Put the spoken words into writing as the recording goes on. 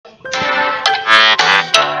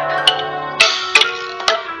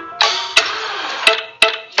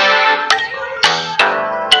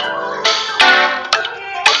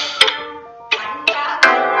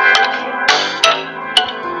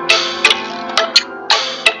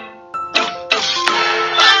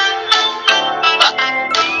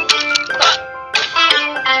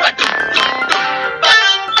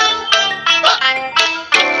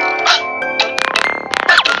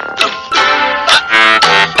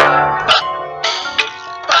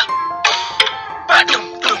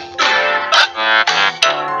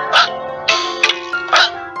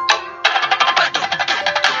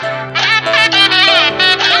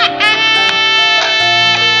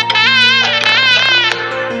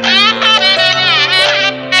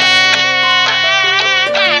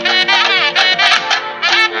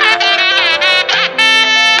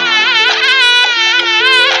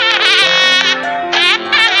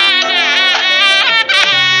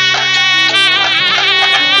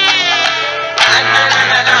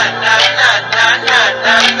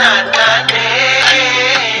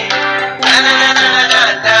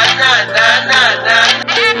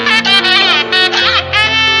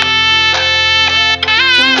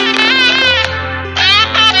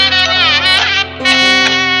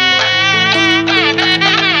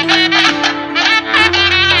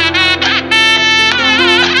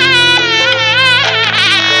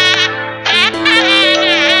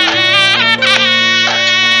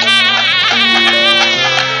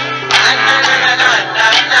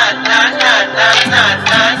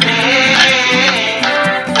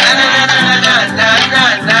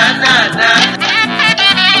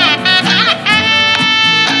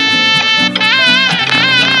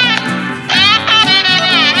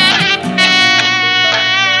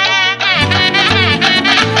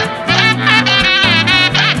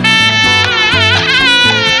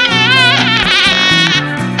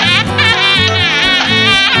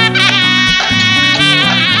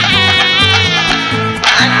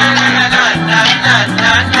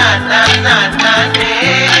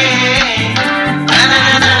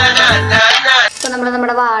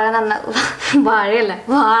വാഴയല്ല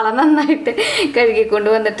വാള നന്നായിട്ട് കഴുകിക്കൊണ്ട്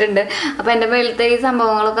വന്നിട്ടുണ്ട്. അപ്പോൾ എൻ്റെ മേലത്തെ ഈ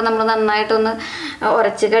സംഭവങ്ങളൊക്കെ നമ്മൾ നന്നായിട്ടൊന്ന്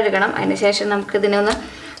ഉരച്ച് കഴുകണം. അതിന് ശേഷം നമുക്ക് ഇതിനൊന്ന്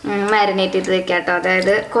മാരിനേറ്റ് ചെയ്ത് വെക്കാം കേട്ടോ.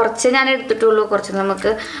 അതായത് കുറച്ച് ഞാൻ എടുത്തിട്ടുള്ളൂ, കുറച്ച്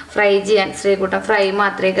നമുക്ക് ഫ്രൈ ചെയ്യാൻ. ശ്രീകുട്ടൻ ഫ്രൈ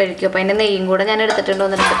മാത്രമേ കഴിക്കൂ. അപ്പോൾ അതിൻ്റെ നെയ്യും കൂടെ ഞാൻ എടുത്തിട്ടുണ്ട്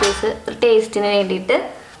 1-2 പീസ് ടേസ്റ്റിന് വേണ്ടിയിട്ട്.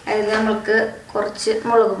 അതിൽ നമുക്ക് കുറച്ച്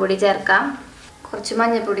മുളക് പൊടി ചേർക്കാം, കുറച്ച്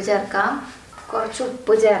മഞ്ഞൾപ്പൊടി ചേർക്കാം, കുറച്ച്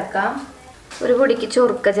ഉപ്പ് ചേർക്കാം, ഒരു പൊടിക്ക്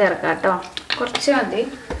ചൊറുക്ക ചേർക്കാം കേട്ടോ. കുറച്ച് മതി.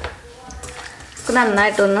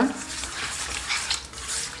 നന്നായിട്ടൊന്ന്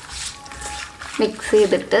മിക്സ്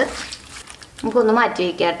ചെയ്തിട്ട് നമുക്കൊന്ന് മാറ്റി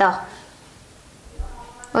വയ്ക്കാം കേട്ടോ.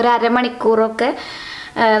 ഒരു അരമണിക്കൂറൊക്കെ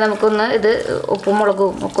നമുക്കൊന്ന് ഇത് ഉപ്പും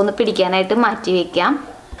മുളകും ഒക്കെ ഒന്ന് പിടിക്കാനായിട്ട് മാറ്റി വയ്ക്കാം.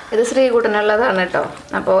 ഇത് ശ്രീകുട്ടനുള്ളതാണ് കേട്ടോ.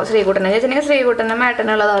 അപ്പോൾ ശ്രീകുട്ടനെ വെച്ചിട്ടുണ്ടെങ്കിൽ ശ്രീകുട്ടൻ്റെ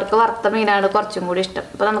മേട്ടനുള്ളത് അവർക്ക് വറുത്ത മീനാണ് കുറച്ചും കൂടി ഇഷ്ടം.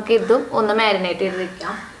 അപ്പോൾ നമുക്ക് ഇതും ഒന്ന് മാരിനേറ്റ് ചെയ്ത്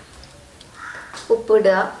വെക്കാം.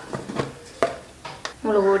 ഉപ്പിടുക,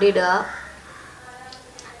 മുളക് പൊടി ഇടുക.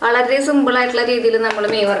 വളരെ സിമ്പിളായിട്ടുള്ള രീതിയിൽ നമ്മൾ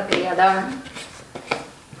മീൻ വർക്ക് ചെയ്യുക. അതാണ്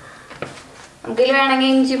നമുക്കിതിൽ വേണമെങ്കിൽ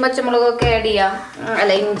ഇഞ്ചിയും പച്ചമുളകൊക്കെ ആഡ് ചെയ്യാം,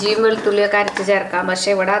 അല്ല ഇഞ്ചിയും വെളുത്തുള്ളിയൊക്കെ അരച്ച് ചേർക്കാം. പക്ഷേ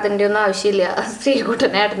ഇവിടെ അതിൻ്റെ ഒന്നും ആവശ്യമില്ല.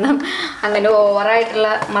 ശ്രീകുട്ടനായിട്ടൊന്നും അങ്ങനെ ഓവറായിട്ടുള്ള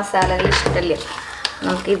മസാലകൾ ഇഷ്ടമില്ല.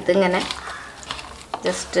 നമുക്കിതിങ്ങനെ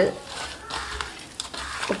ജസ്റ്റ്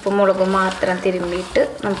ഉപ്പും മുളകും മാത്രം തിരുമ്മിയിട്ട്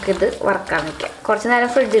നമുക്കിത് വറുക്കാൻ വയ്ക്കാം. കുറച്ച് നേരം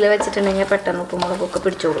ഫ്രിഡ്ജിൽ വെച്ചിട്ടുണ്ടെങ്കിൽ പെട്ടെന്ന് ഉപ്പും മുളകൊക്കെ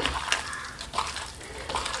പിടിച്ചോളും.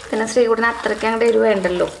 പിന്നെ ശ്രീകുട്ടന് അത്രയ്ക്ക് അങ്ങോട്ട് എരിവ്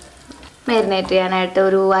വേണ്ടല്ലോ. മാരിനേറ്റ് ചെയ്യാനായിട്ട്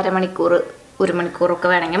ഒരു അരമണിക്കൂർ 1 മണിക്കൂറൊക്കെ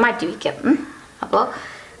വേണമെങ്കിൽ മാറ്റി വയ്ക്കാം. അപ്പോൾ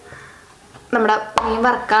നമ്മുടെ മീൻ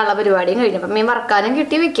വറുക്കാനുള്ള പരിപാടിയും കഴിഞ്ഞു. അപ്പം മീൻ വറുക്കാനും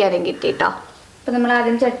കിട്ടി, വയ്ക്കാനും കിട്ടി കേട്ടോ. അപ്പം നമ്മൾ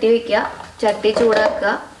ആദ്യം ചട്ടി വയ്ക്കുക, ചട്ടി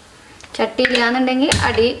ചൂടാക്കുക. ചട്ടി ഇല്ലാന്നുണ്ടെങ്കിൽ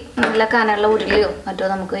അടി നല്ല കനമുള്ള ഉരുളിയോ മറ്റോ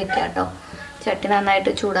നമുക്ക് വയ്ക്കാം കേട്ടോ. ചട്ടി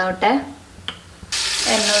നന്നായിട്ട് ചൂടാവട്ടെ.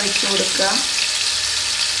 എണ്ണ ഒഴിച്ച് കൊടുക്കുക.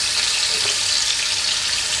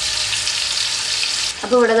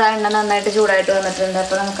 അപ്പോൾ ഇവിടെ എണ്ണ നന്നായിട്ട് ചൂടായിട്ട് വന്നിട്ടുണ്ട്.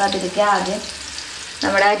 അപ്പോൾ നമുക്ക് അതിലേക്ക് ആദ്യം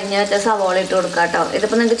നമ്മുടെ അരിഞ്ഞ് വെച്ച സവോള ഇട്ട് കൊടുക്കാം കേട്ടോ.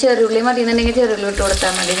 ഇതിപ്പോൾ നിങ്ങൾക്ക് ചെറുള്ളി മതി എന്നുണ്ടെങ്കിൽ ചെറുള്ളി ഇട്ട്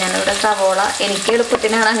കൊടുത്താൽ മതി. ഞാനിവിടെ സവോള എനിക്ക്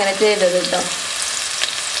എളുപ്പത്തിനാണ് അങ്ങനെ ചെയ്തത് കേട്ടോ.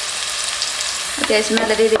 അത്യാവശ്യം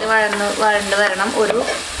നല്ല രീതിയിൽ വഴണ്ട് വരണം. ഒരു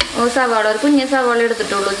സവാള, ഒരു കുഞ്ഞ് സവാള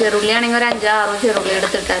എടുത്തിട്ടുള്ളൂ. ചെറുള്ളി ആണെങ്കിൽ ഒരു 5-6 ചെറുള്ളി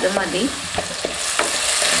എടുത്തിട്ടാലും മതി.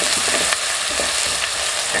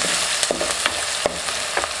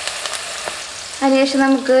 അതിനുശേഷം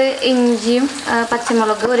നമുക്ക് ഇഞ്ചിയും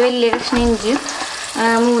പച്ചമുളക്, ഒരു വലിയ കഷ്ണം ഇഞ്ചിയും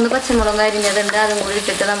 3 പച്ചമുളക് അരിഞ്ഞതുണ്ട്, അതും കൂടി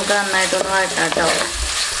ഇട്ടിട്ട് നമുക്ക് നന്നായിട്ടൊന്ന് വഴറ്റാം കേട്ടോ.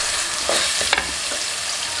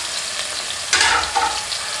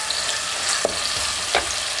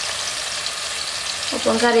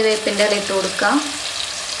 ഒപ്പം കറിവേപ്പിൻ്റെ ഇല ഇട്ട് കൊടുക്കാം.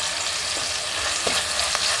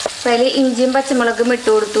 അപ്പോൾ അതിൽ ഇഞ്ചിയും പച്ചമുളകും ഇട്ട്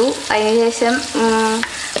കൊടുത്തു. അതിന് ശേഷം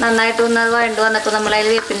നന്നായിട്ടൊന്ന് വഴണ്ട് വന്നപ്പോൾ നമ്മൾ അതിൽ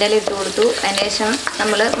വേപ്പിൻ്റെ ഇല ഇട്ട് കൊടുത്തു. അതിന് ശേഷം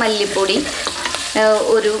നമ്മൾ മല്ലിപ്പൊടി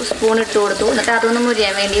 1 സ്പൂൺ ഇട്ട് കൊടുത്തു. എന്നിട്ട് അതൊന്ന്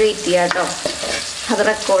മുരിയാൻ വേണ്ടി വെയിറ്റ് ചെയ്യാം കേട്ടോ. അത്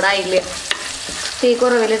റെക്കോർഡായില്ല. തീ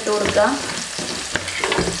കുറവിലിട്ട് കൊടുക്കുക.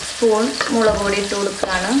 സ്പൂൺ മുളക് പൊടി ഇട്ട്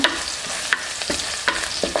കൊടുക്കുകയാണ്.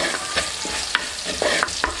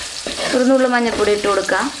 ഒരു നുള്ളു മഞ്ഞൾപ്പൊടി ഇട്ട്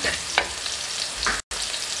കൊടുക്കാം.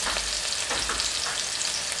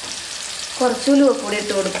 കുറച്ച് ഉലുവപ്പൊടി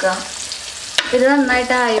ഇട്ട് കൊടുക്കുക. ഇത്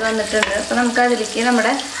നന്നായിട്ട് ആയി വന്നിട്ടുണ്ട്. അപ്പോൾ നമുക്ക് അതിലേക്ക്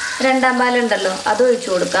നമ്മുടെ 2ാം പാലുണ്ടല്ലോ അത് ഒഴിച്ചു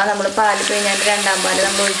കൊടുക്കാം. നമ്മൾ പാല് കഴിഞ്ഞാൽ 2ാം പാല്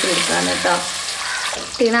നമ്മൾ ഒഴിച്ചു കൊടുക്കുകയാണ് കേട്ടോ.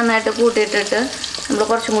 തീ നന്നായിട്ട് കൂട്ടിയിട്ടിട്ട് നമ്മൾ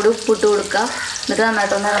കുറച്ചും കൂടി ഉപ്പിട്ട് കൊടുക്കുക. എന്നിട്ട്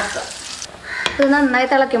നന്നായിട്ടൊന്ന് ഇളക്കുക. ഇത് നന്നായി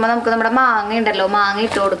തിളയ്ക്കുമ്പോൾ നമുക്ക് നമ്മുടെ മാങ്ങ ഉണ്ടല്ലോ, മാങ്ങ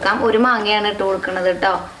ഇട്ട് കൊടുക്കാം. 1 മാങ്ങയാണ് ഇട്ട് കൊടുക്കുന്നത്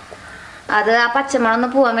കേട്ടോ. അത് ആ പച്ചമണം ഒന്ന്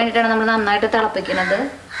പോകാൻ വേണ്ടിയിട്ടാണ് നമ്മൾ നന്നായിട്ട് തിളപ്പിക്കുന്നത്.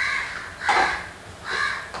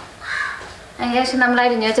 അതിന് ശേഷം നമ്മൾ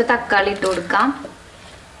അരിഞ്ഞു വെച്ച തക്കാളി ഇട്ട് കൊടുക്കാം.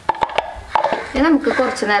 ഇത് നമുക്ക്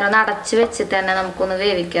കുറച്ച് നേരം ഒന്ന് അടച്ച് വെച്ചിട്ട് തന്നെ നമുക്കൊന്ന്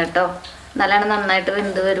വേവിക്കാം കേട്ടോ. നല്ലോണം നന്നായിട്ട്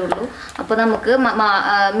വെന്ത് വരുള്ളൂ. അപ്പോൾ നമുക്ക്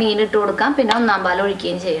മീൻ ഇട്ട് കൊടുക്കാം, പിന്നെ 1ാം പാൽ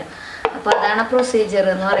ഒഴിക്കുകയും ചെയ്യാം. അപ്പോൾ അതാണ് പ്രൊസീജിയർ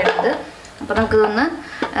എന്ന് പറയുന്നത്. അപ്പോൾ നമുക്കിതൊന്ന്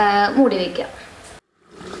മൂടി വയ്ക്കാം.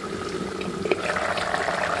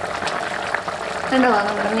 കണ്ടോ,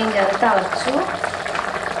 നമ്മുടെ മീൻകറി തിളച്ചു.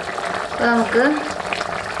 അപ്പോൾ നമുക്ക്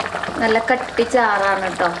നല്ല കട്ടി ചാറാണ്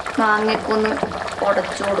കേട്ടോ. മാങ്ങയ്ക്കൊന്ന്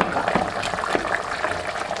ഉടച്ചു കൊടുക്കാം.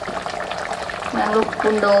 ഞങ്ങൾ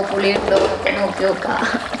ഉപ്പുണ്ടോ പുളിയുണ്ടോ ഒക്കെ നോക്കി നോക്കാം.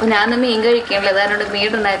 അപ്പോൾ ഞാൻ മീൻ കഴിക്കാനുള്ളത് അതിനോട്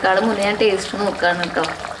മീൻ ഉണ്ടായേക്കാളും മുന്നേ ഞാൻ ടേസ്റ്റ് നോക്കുകയാണ് കേട്ടോ.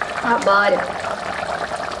 അപാരം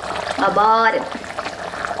അപാരം.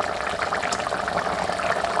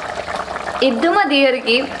 ഇത്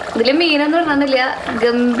മതിയായിരിക്കി. ഇതിൽ മീനൊന്നും ഇടുന്നില്ല.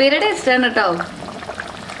 ഗംഭീര ടേസ്റ്റാണ് കേട്ടോ.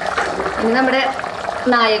 ഇനി നമ്മുടെ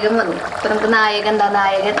നായകൻ വന്നു. അപ്പോൾ നമുക്ക്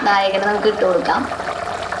നായകനെ നമുക്ക് ഇട്ട് കൊടുക്കാം.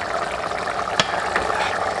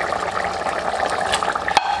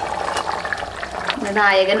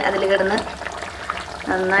 നായകൻ അതിൽ കിടന്ന്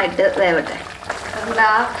നന്നായിട്ട് വേവട്ടെ. അതുകൊണ്ട്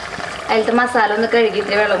അതിലത്തെ മസാല ഒന്ന് കഴുകി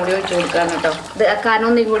ഇത്തിരി വെള്ളം കൂടി ഒഴിച്ചു കൊടുക്കുകയാണ് കേട്ടോ. ഇത് കാരണം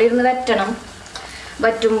ഒന്നും കൂടി ഇരുന്ന് വെറ്റണം.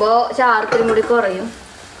 വറ്റുമ്പോൾ ചാർത്തിനും കൂടി കുറയും.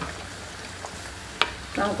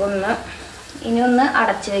 നമുക്കൊന്ന് ഇനി ഒന്ന്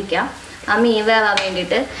അടച്ച് വെക്കാം, ആ മീൻ വേവാൻ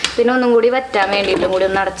വേണ്ടിയിട്ട്. പിന്നെ ഒന്നും കൂടി വറ്റാൻ വേണ്ടിയിട്ടും കൂടി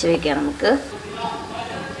ഒന്ന് അടച്ച് വെക്കാം നമുക്ക്.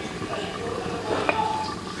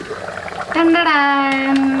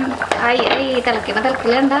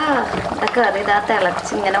 തിളക്കിലുണ്ടാ ഇതൊക്കെ ഇതാ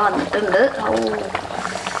തിളച്ച് ഇങ്ങനെ വന്നിട്ടുണ്ട്.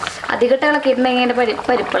 അധികം ഇളക്കിയിട്ടുണ്ടെങ്കിൽ അതിൻ്റെ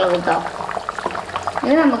പരിപ്പുള്ളത് കേട്ടോ.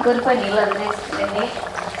 ഇനി നമുക്കൊരു പനിയുള്ളതെന്ന് വെച്ചിട്ടുണ്ടെങ്കിൽ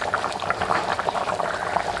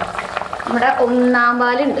നമ്മുടെ ഒന്നാം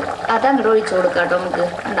പാലുണ്ട്, അത് അങ്ങോട്ട് ഒഴിച്ചു കൊടുക്കാം കേട്ടോ. നമുക്ക്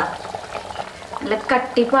ഉണ്ടാ നല്ല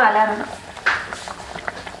കട്ടിപ്പാലാണ്,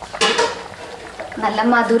 നല്ല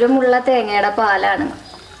മധുരമുള്ള തേങ്ങയുടെ പാലാണ്.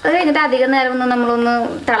 അത് കഴിഞ്ഞിട്ട് അധികം നേരം ഒന്നും നമ്മളൊന്ന്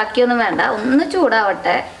തിളക്കിയൊന്നും വേണ്ട, ഒന്ന്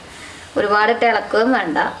ചൂടാവട്ടെ. ഒരുപാട് തിളക്കുകയും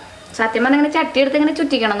വേണ്ട. സത്യം പറഞ്ഞാൽ ഇങ്ങനെ ചട്ടി എടുത്ത് ഇങ്ങനെ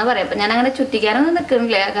ചുറ്റിക്കണം എന്ന് പറയാം. അപ്പം ഞാൻ അങ്ങനെ ചുറ്റിക്കാനൊന്നും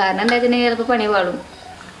നിൽക്കുന്നില്ല, കാരണം എന്താ വെച്ചിട്ടുണ്ടെങ്കിൽ ചിലപ്പോൾ പണി പാളും.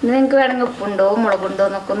 ഇനി നിങ്ങൾക്ക് വേണമെങ്കിൽ ഉപ്പുണ്ടോ മുളകുണ്ടോ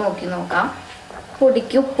എന്നൊക്കെ നോക്കി നോക്കാം.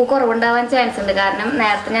 പൊടിക്ക് ഉപ്പ് കുറവുണ്ടാവാൻ ചാൻസ് ഉണ്ട്, കാരണം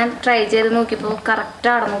നേരത്തെ ഞാൻ ട്രൈ ചെയ്ത് നോക്കിയപ്പോൾ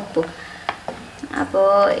കറക്റ്റാണ് ഉപ്പ്. അപ്പോൾ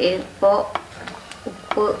ഇപ്പോൾ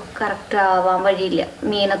ഉപ്പ് കറക്റ്റ് ആവാൻ വഴിയില്ല,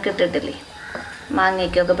 മീനൊക്കെ ഇട്ടിട്ടില്ലേ,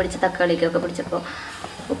 മാങ്ങയ്ക്കൊക്കെ പിടിച്ച് തക്കാളിക്കൊക്കെ പിടിച്ചപ്പോൾ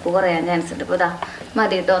ഉപ്പ് കുറയാൻ ചാൻസ് ഉണ്ട്. അപ്പോൾ ഇതാ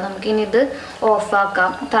മതി കേട്ടോ. നമുക്കിനി ഇത്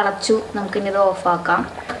ഓഫാക്കാം, തിളച്ചു. നമുക്കിനി ഇത് ഓഫാക്കാം,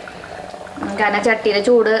 കാരണം ചട്ടിയിലെ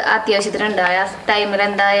ചൂട് അത്യാവശ്യത്തിനുണ്ട്. ആ ടൈമിൽ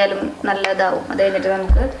എന്തായാലും നല്ല ഇതാവും. അത് കഴിഞ്ഞിട്ട്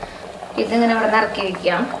നമുക്ക് ഇതിങ്ങനെ ഇവിടെ ഇറക്കി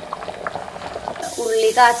വയ്ക്കാം. ഉള്ളി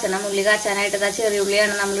കാച്ചണം. ഉള്ളി കാച്ചാനായിട്ട് ഇതാ ചെറിയ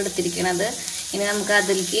ഉള്ളിയാണ് നമ്മൾ എടുത്തിരിക്കുന്നത്. ഇനി നമുക്ക്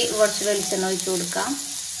അതിലേക്ക് കുറച്ച് വെളിച്ചെണ്ണ ഒഴിച്ച് കൊടുക്കാം.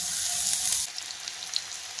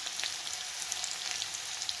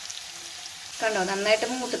 കണ്ടോ, നന്നായിട്ട്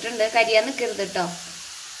മൂത്തിട്ടുണ്ട്, കരിയാൻ നിൽക്കരുത് കേട്ടോ.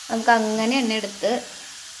 നമുക്ക് അങ്ങനെ എണ്ണ എടുത്ത്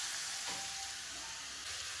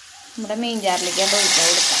നമ്മുടെ മീൻ ജാറിലേക്ക് ഒഴിച്ചാൽ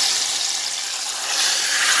കൊടുക്കാം.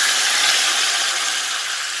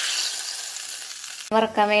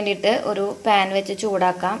 വറക്കാൻ വേണ്ടിയിട്ട് ഒരു പാൻ വെച്ച്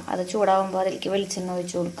ചൂടാക്കാം. അത് ചൂടാകുമ്പോൾ അതിലേക്ക് വെളിച്ചെണ്ണ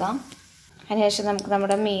ഒഴിച്ച് കൊടുക്കാം. അതിനുശേഷം നമുക്ക്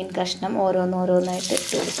നമ്മുടെ മീൻ കഷ്ണം ഓരോന്നോരോന്നായിട്ട്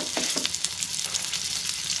ഇട്ട് കൊടുക്കാം.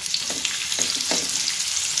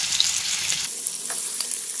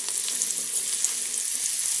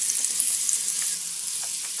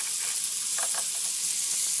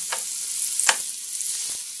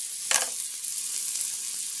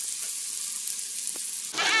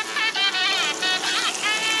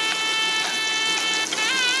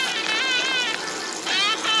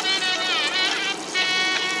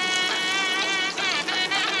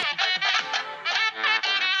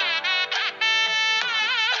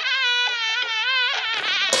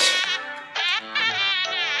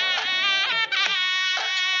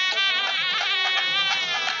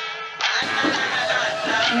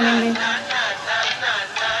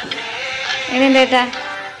 എങ്ങനെയുണ്ടേട്ടാ?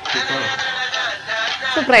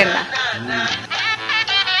 സൂപ്പറായിട്ടാ.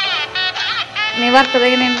 നീ വറുത്തത്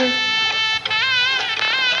എങ്ങനെയുണ്ട്?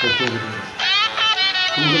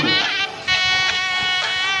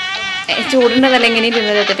 ചൂടുണ്ടതല്ല,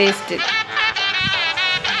 എങ്ങനെയുണ്ട് ഇതൊക്കെ ടേസ്റ്റ്?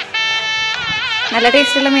 നല്ല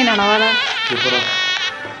ടേസ്റ്റുള്ള മീനാണോ വാള?